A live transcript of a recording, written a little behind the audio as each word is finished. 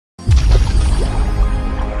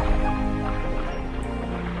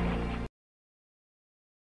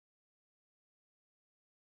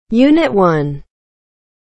Unit 1.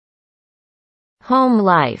 Home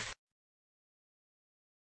life.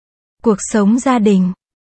 Cuộc sống gia đình.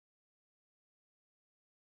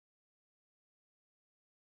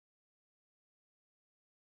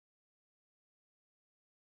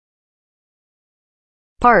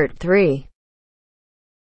 Part 3.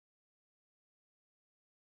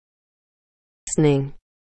 Listening.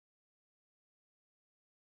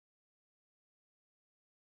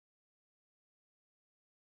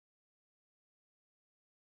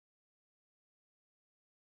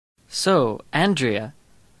 So, Andrea,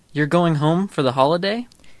 you're going home for the holiday?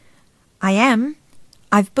 I am.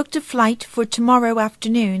 I've booked a flight for tomorrow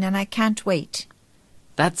afternoon and I can't wait.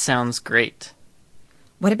 That sounds great.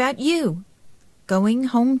 What about you? Going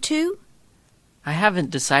home too? I haven't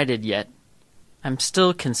decided yet. I'm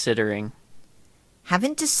still considering.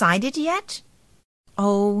 Haven't decided yet?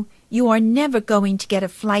 Oh, you are never going to get a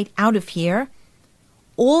flight out of here.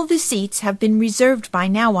 All the seats have been reserved by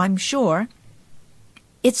now, I'm sure.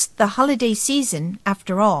 It's the holiday season,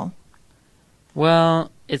 after all.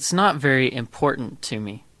 Well, it's not very important to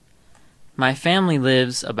me. My family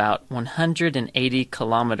lives about 180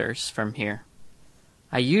 kilometers from here.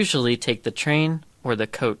 I usually take the train or the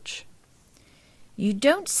coach. You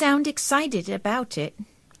don't sound excited about it.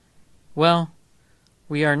 Well,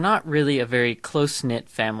 we are not really a very close-knit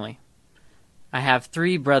family. I have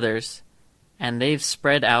 3 brothers, and they've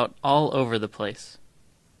spread out all over the place.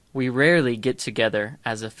 We rarely get together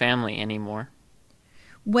as a family anymore.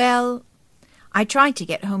 Well, I try to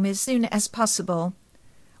get home as soon as possible.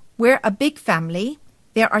 We're a big family.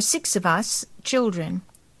 There are 6 of us, children,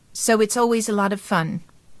 so it's always a lot of fun.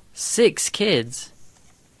 6 kids?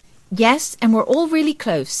 Yes, and we're all really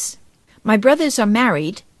close. My brothers are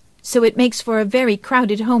married, so it makes for a very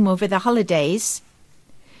crowded home over the holidays.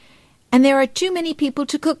 And there are too many people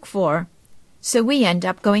to cook for, so we end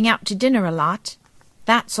up going out to dinner a lot.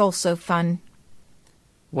 That's also fun.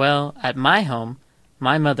 Well, at my home,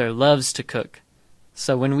 my mother loves to cook.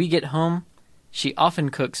 So when we get home, she often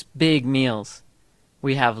cooks big meals.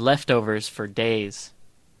 We have leftovers for days.